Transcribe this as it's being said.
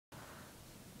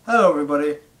Hello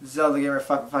everybody, Zelda Gamer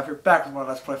 555 here, back with more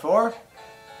Let's Play for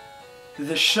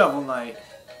the Shovel Knight.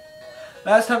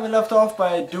 Last time we left off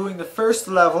by doing the first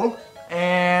level,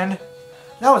 and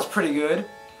that was pretty good.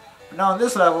 But now in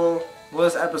this level, well,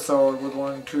 this episode, we're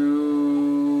going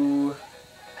to,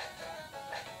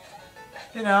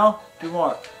 do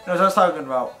more. That's what I was talking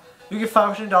about. You get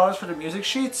 $500 for the music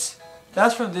sheets.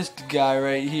 That's from this guy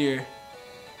right here.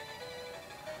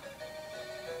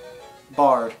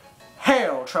 Bard.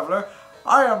 Hail, traveler!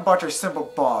 I am but a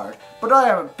simple bard, but I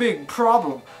have a big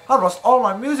problem. I've lost all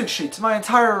my music sheets. My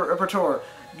entire repertoire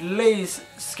lays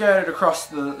scattered across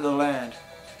the land.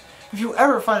 If you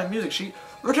ever find a music sheet,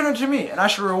 return it to me, and I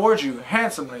shall reward you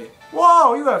handsomely.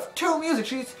 Whoa, you have 2 music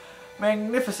sheets?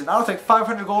 Magnificent. I'll take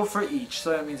 500 gold for each, so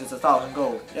that means it's 1,000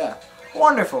 gold. Yeah.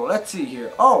 Wonderful. Let's see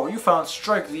here. Oh, you found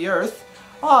Strike the Earth.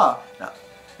 Ah,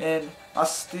 and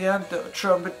Ostiant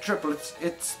Trumpet Triplets.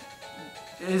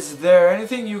 Is there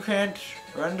anything you can't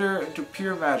render into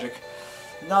pure magic?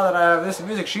 Now that I have this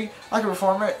music sheet, I can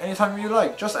perform it anytime you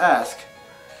like. Just ask.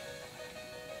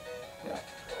 Yeah.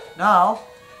 Now,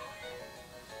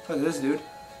 look at this dude.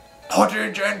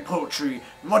 Pottage and poultry,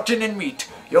 mutton and meat.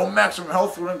 Your maximum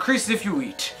health will increase if you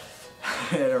eat.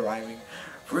 They're rhyming.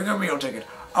 Bring a meal ticket.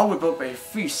 I'll whip up a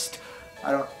feast.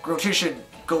 Goatitian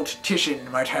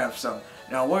might have some.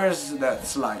 Now where's that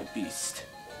sly beast?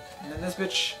 And then this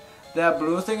bitch. That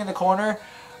blue thing in the corner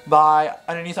by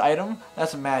underneath item,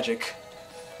 that's magic.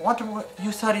 Want to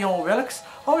use your relics?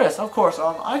 Oh yes, of course.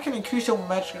 I can increase your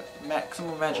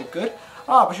maximum magic good.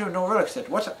 Ah, but you have no relics yet.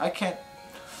 What? I can't.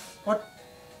 What?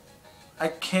 I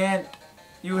can't.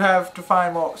 You have to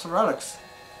find some relics.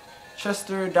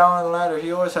 Chester down the ladder.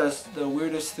 He always has the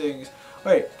weirdest things.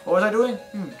 Wait, what was I doing?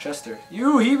 Chester.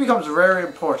 He becomes very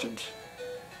important.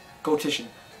 Goatitian.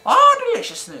 Ah,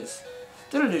 deliciousness.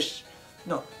 Delicious.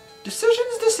 No.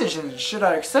 Decisions. Should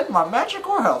I extend my magic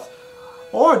or health?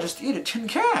 Or just eat a tin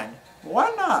can?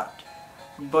 Why not?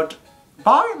 But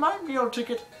buy my meal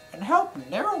ticket and help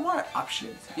narrow my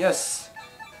options. Yes.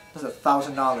 That's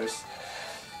 $1,000.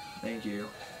 Thank you.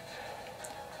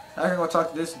 Now I can go talk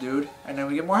to this dude, and then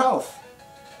we get more health.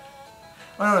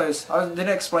 Oh no, I didn't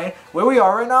explain. Where we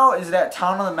are right now is that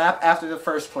town on the map after the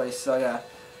first place, so yeah.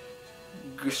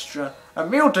 A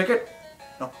meal ticket?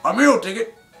 No, a meal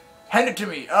ticket? Hand it to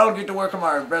me. I'll get to work on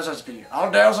my recipe.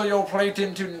 I'll dazzle your plate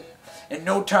in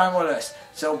no time or less.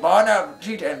 So bon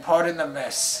appetit and pardon the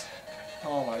mess.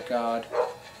 Oh my god.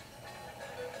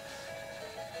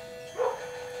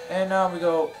 And now we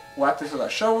go whack this with a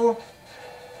shovel.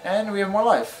 And we have more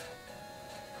life.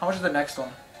 How much is the next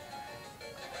one?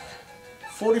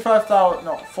 45,000.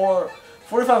 No,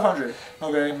 4,500.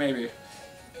 Okay, maybe.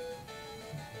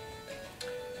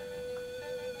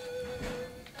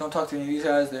 Don't talk to any of these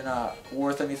guys, they're not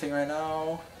worth anything right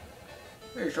now.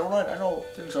 Hey, it's alright, I know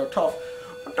things are tough,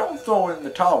 but don't throw in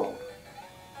the towel.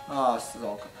 Ah, this is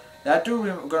all. That dude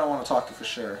we're gonna want to talk to for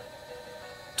sure.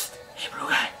 Psst, hey blue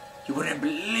guy, you wouldn't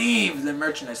believe the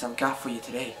merchandise I've got for you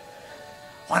today.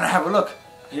 Wanna have a look?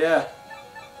 Yeah.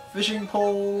 Fishing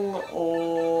pole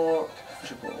or...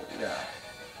 Fishing pole, yeah.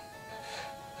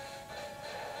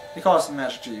 It costs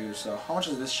magic to use, so how much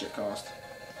does this shit cost?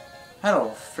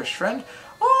 Hello, fish friend.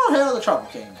 Oh, hail the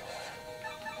Tropical King.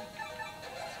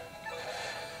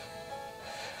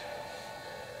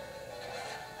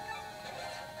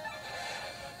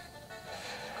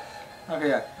 Okay,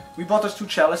 yeah. We bought those 2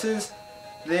 chalices.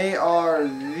 They are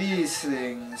these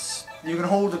things. You can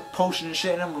hold the potion and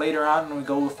shit in them later on when we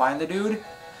go find the dude.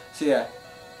 So yeah.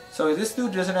 So this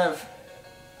dude doesn't have...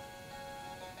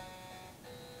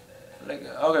 Like,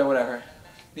 okay, whatever.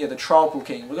 Yeah, the Tropical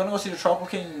King. We're gonna go see the Tropical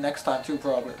King next time too,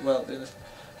 probably. Well,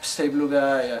 stay blue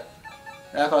guy, yeah.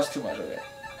 That costs too much, okay.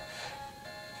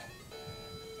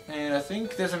 And I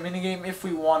think there's a minigame if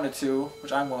we wanted to,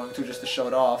 which I'm going to just to show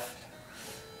it off.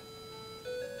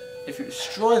 If you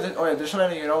destroy the... Oh yeah, just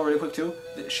letting you know really quick too.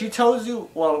 She tells you,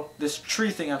 well, this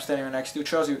tree thing I'm standing right next to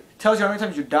tells you how many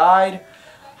times you died,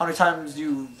 how many times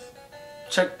you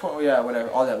checkpoint, yeah, whatever,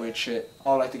 all that weird shit.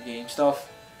 All like the game stuff.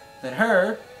 Then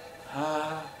her...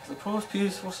 suppose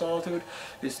peaceful solitude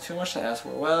is too much to ask for.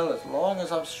 Well, as long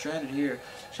as I'm stranded here,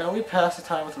 shall we pass the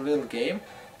time with a little game?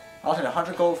 I'll take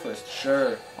 100 gold first.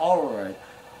 Sure. Alright.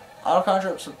 I'll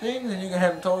conjure up some things and you can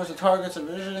head them towards the targets of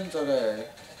visions. Okay.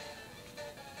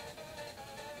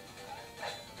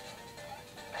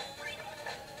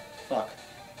 Fuck.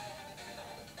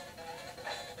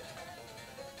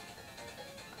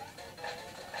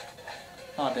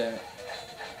 Oh, damn it.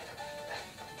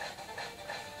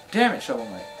 Damn it, Shovel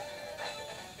Knight.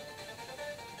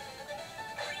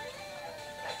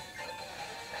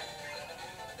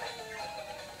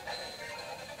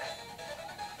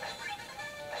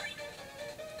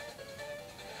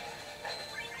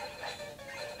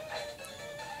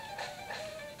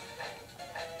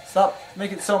 Stop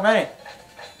making so many.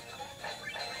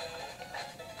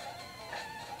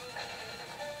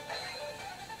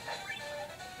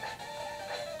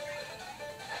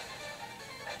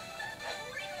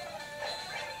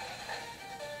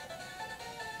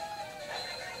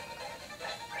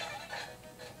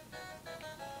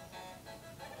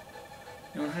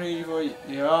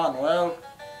 You're on well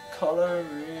color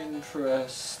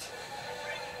interest.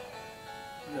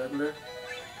 Regular.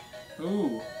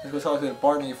 Ooh, let's go talk to the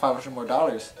bartender and get $500 more.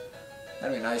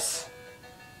 That'd be nice.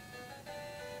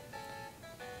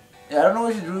 Yeah, I don't know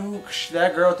what to do.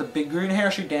 That girl with the big green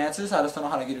hair, she dances. I just don't know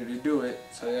how to get her to do it.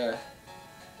 So yeah.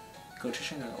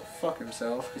 Gotishan can go fuck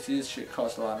himself because his shit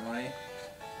costs a lot of money.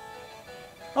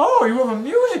 Oh, you have a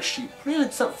music sheet. Please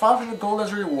accept 500 gold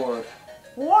as a reward.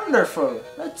 Wonderful.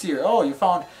 Let's hear. Oh, you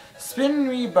found Spin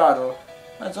Me Battle.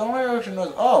 That's the only action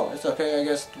knows. Oh, it's okay, I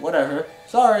guess. Whatever.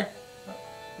 Sorry.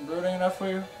 Brooding enough for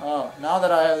you? Oh, now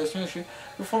that I have this music sheet,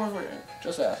 perform for you.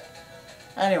 Just ask.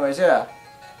 Anyways, yeah.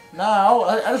 Now,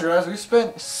 I just realized we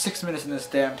spent 6 minutes in this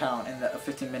damn town in a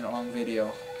 15-minute long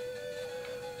video.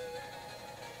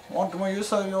 Want more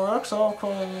use of your X? Oh,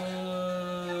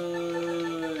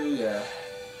 yeah.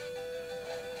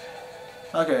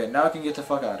 Okay, now I can get the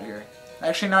fuck out of here.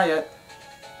 Actually, not yet.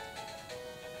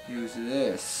 Use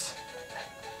this.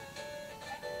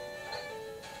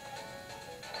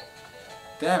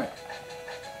 Damn it.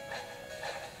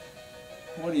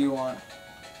 What do you want?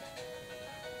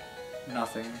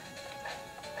 Nothing.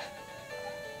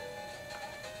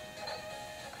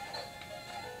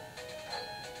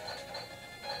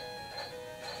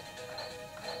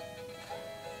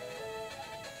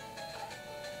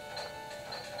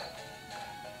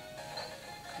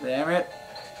 Damn it.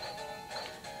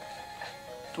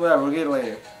 Whatever, we'll get it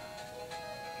later.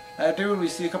 That dude we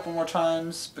see a couple more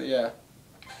times, but yeah.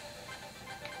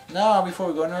 Now, before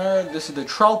we go in there, this is the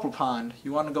trout pond.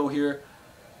 You want to go here.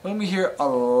 We're going to be here a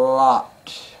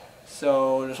lot.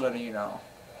 So, just letting you know.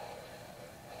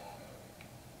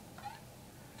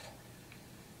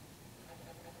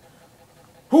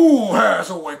 Who has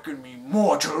awakened me,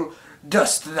 mortal?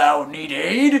 Dost thou need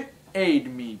aid?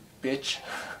 Aid me, bitch.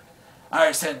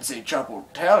 I sense a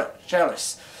troubled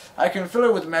chalice. I can fill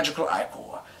it with magical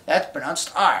ichor. That's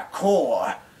pronounced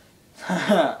ichor.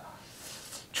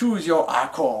 Choose your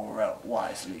ichor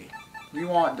wisely. We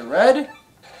want the red.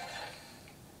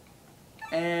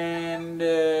 And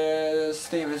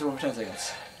stay invisible for 10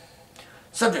 seconds.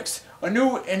 Subjects, a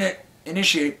new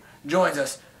initiate joins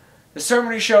us. The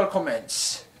ceremony shall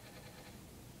commence.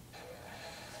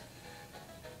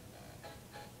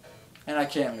 And I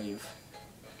can't leave.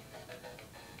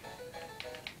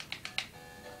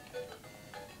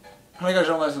 Oh my gosh,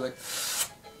 Shovel Knight's like,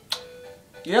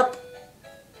 yep.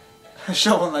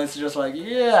 Shovel Knight's just like,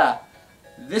 yeah,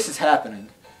 this is happening.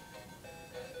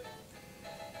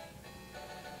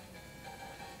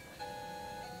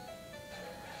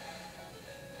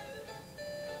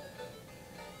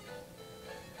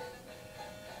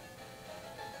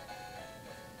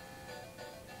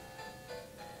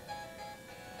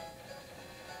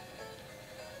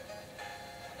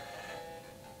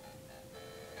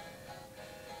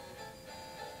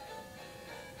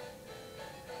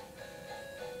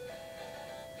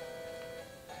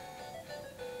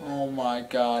 Oh my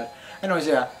god. Anyways,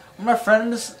 yeah. When my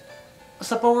friends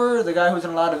stepped over, the guy who's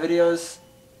in a lot of videos,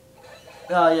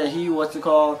 yeah, what's it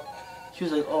called? He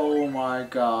was like, oh my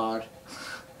god.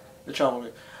 The trouble.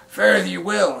 Fare thee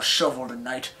well, Shovel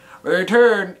Knight.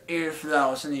 Return if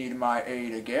thou need my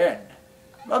aid again.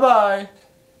 Bye-bye.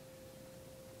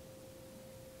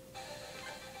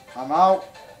 I'm out.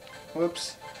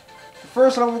 Whoops. The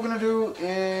first level we're gonna do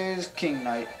is King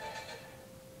Knight.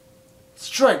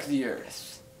 Strike the earth.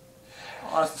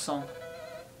 Oh, that's the song.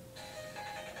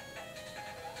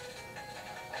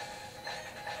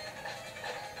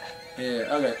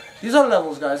 Yeah, okay. These are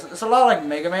levels, guys. It's a lot like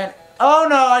Mega Man. Oh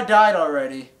no, I died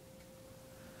already.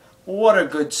 What a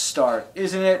good start,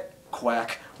 isn't it?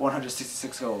 Quack.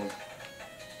 166 gold.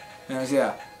 Anyways,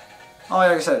 yeah. Oh,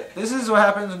 like I said, this is what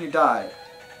happens when you die.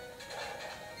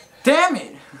 Damn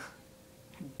it!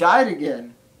 Died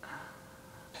again.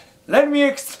 Let me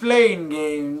explain,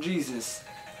 game. Jesus.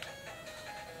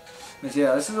 But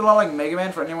yeah, this is a lot like Mega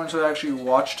Man for anyone who actually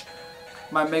watched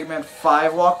my Mega Man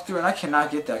 5 walkthrough, and I cannot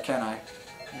get that, can I?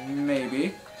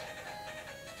 Maybe.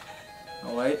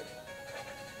 Oh, wait.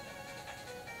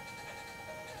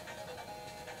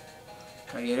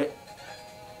 Can I get it?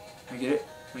 Can I get it?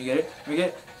 Can we get it? Can we get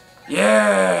it?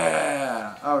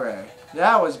 Yeah! Alright.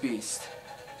 That was Beast.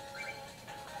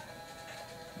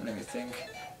 Let me think.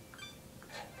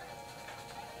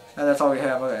 And that's all we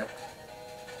have, okay.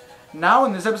 Now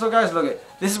in this episode, guys, look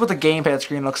at this is what the gamepad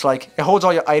screen looks like. It holds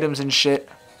all your items and shit.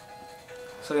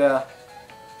 So yeah.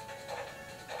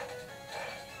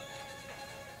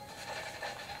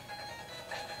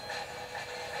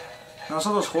 And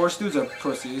also those horse dudes are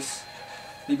pussies.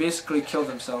 He basically killed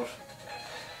himself.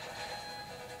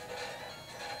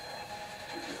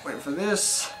 Wait for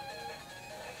this.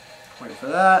 Wait for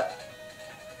that.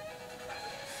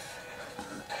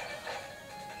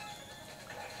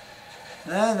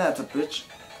 And that's a bitch.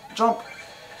 Jump.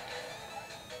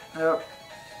 Yep.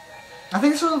 I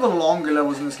think this is one of the longer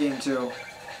levels in this game too.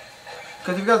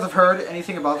 Because if you guys have heard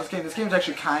anything about this game is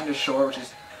actually kind of short, which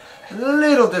is a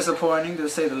little disappointing to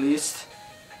say the least.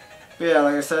 But yeah,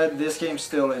 like I said, this game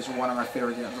still is one of my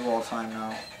favorite games of all time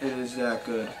now. It is that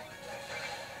good.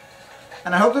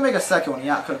 And I hope they make a second one,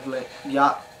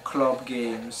 Yacht Club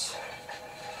Games.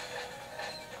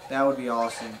 That would be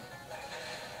awesome.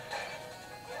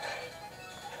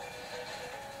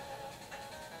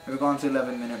 We're going to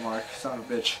 11-minute mark, son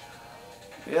of a bitch.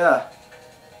 But yeah.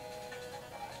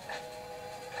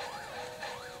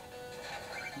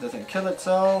 Doesn't kill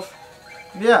itself.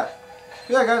 Yeah.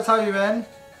 Yeah, guys, how you been?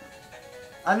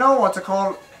 I know what to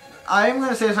call. I'm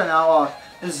gonna say this right now.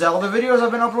 The Zelda videos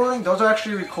I've been uploading, those are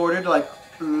actually recorded like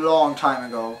a long time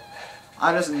ago.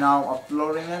 I'm just now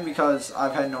uploading them because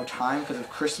I've had no time because of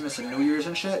Christmas and New Year's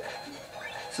and shit.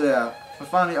 So yeah, I'm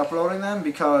finally uploading them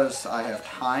because I have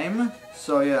time.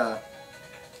 So yeah.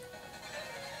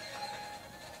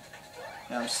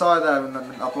 Yeah, I'm sorry that I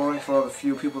haven't been uploading for the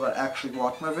few people that actually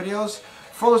watch my videos.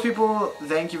 For those people,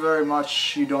 thank you very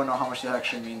much. You don't know how much that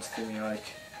actually means to me. Like,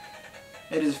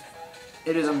 it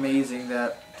is amazing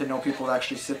that to know people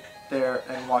actually sit there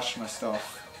and watch my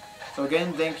stuff. So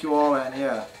again, thank you all, and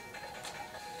yeah.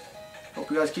 Hope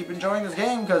you guys keep enjoying this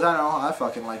game, because I know I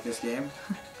fucking like this game.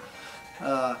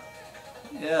 Yeah.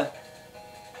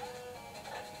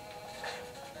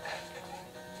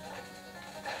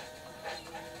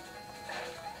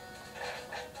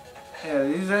 Yeah,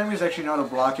 these enemies actually know how to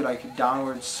block you like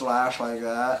downward slash like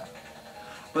that.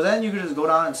 But then you can just go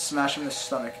down and smash him in the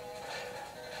stomach.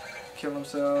 Kill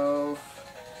himself.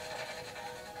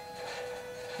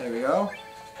 There we go.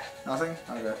 Nothing?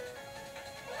 Okay.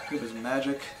 Good as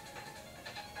magic.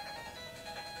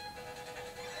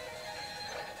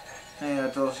 And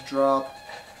that does drop.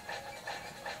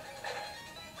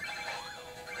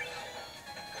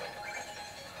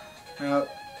 Yep.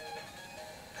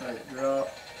 Let it drop.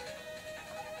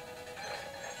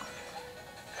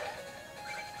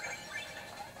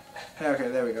 Okay,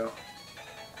 there we go.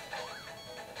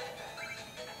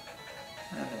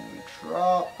 And then we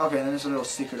drop. Okay, and then there's a little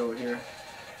secret over here.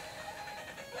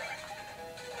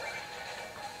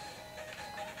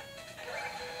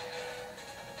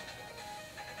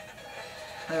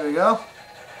 There we go.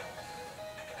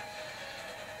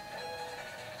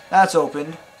 That's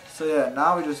opened. So yeah,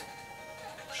 now we just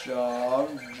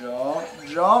jump, jump,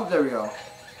 jump. There we go.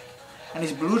 And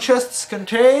these blue chests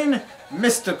contain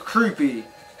Mr. Creepy.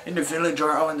 In the village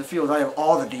or out in the field, I have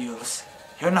all the deals.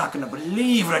 You're not gonna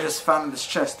believe what I just found in this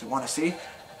chest. Wanna see?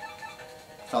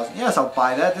 1,000. Yes, I'll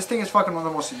buy that. This thing is fucking one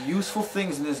of the most useful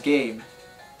things in this game.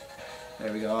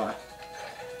 There we go.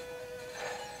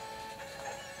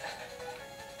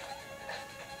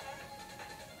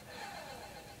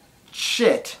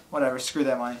 Shit. Whatever, screw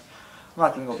that money. I'm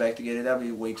not gonna go back to get it. That'd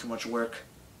be way too much work.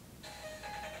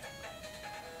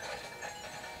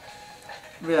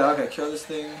 Yeah, okay, kill this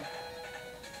thing.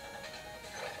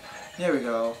 There we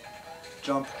go.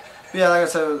 Jump. But yeah,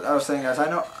 like I was saying, guys, I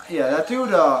know, yeah, that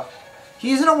dude,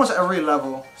 he's in almost every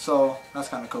level, so that's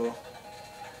kind of cool.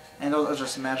 And those are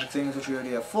just magic things, which we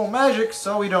already have full magic,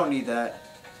 so we don't need that.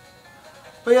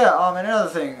 But yeah, and another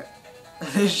thing,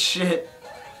 this shit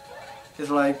is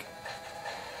like,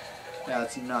 yeah,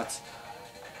 it's nuts.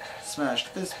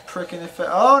 Smashed this prick in the face.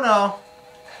 Oh no!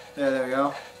 There we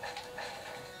go.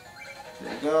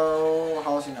 There we go.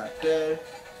 How is he not dead?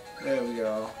 There we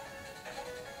go.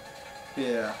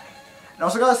 Yeah. And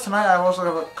also, guys, tonight I also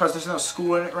have, because there's no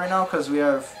school in it right now, because we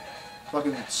have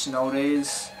fucking snow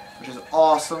days, which is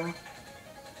awesome.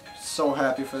 So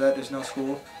happy for that. There's no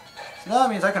school. So now that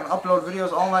means I can upload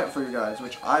videos all night for you guys,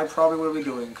 which I probably will be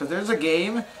doing, because there's a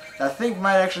game that I think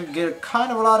might actually get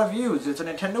kind of a lot of views. It's a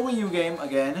Nintendo Wii U game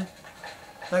again.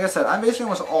 Like I said, I'm basically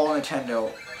almost all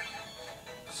Nintendo.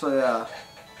 So yeah.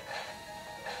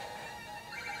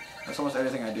 That's almost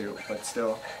everything I do, but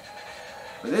still.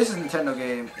 But this Nintendo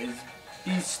game is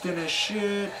beastin' as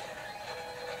shit.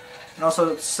 And also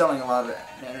it's selling a lot of it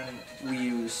and Wii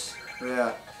U's. But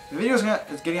yeah. The video's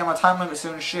it's getting on my time limit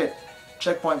soon as shit.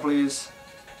 Checkpoint, please.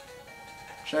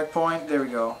 Checkpoint, there we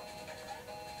go.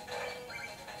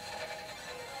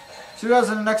 See you guys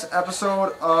in the next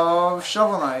episode of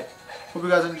Shovel Knight. Hope you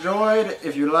guys enjoyed.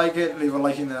 If you like it, leave a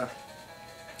like and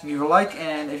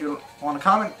if you want to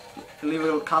comment, leave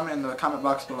a comment in the comment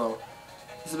box below.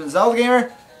 This has been Zelda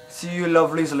Gamer. See you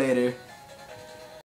lovelies later.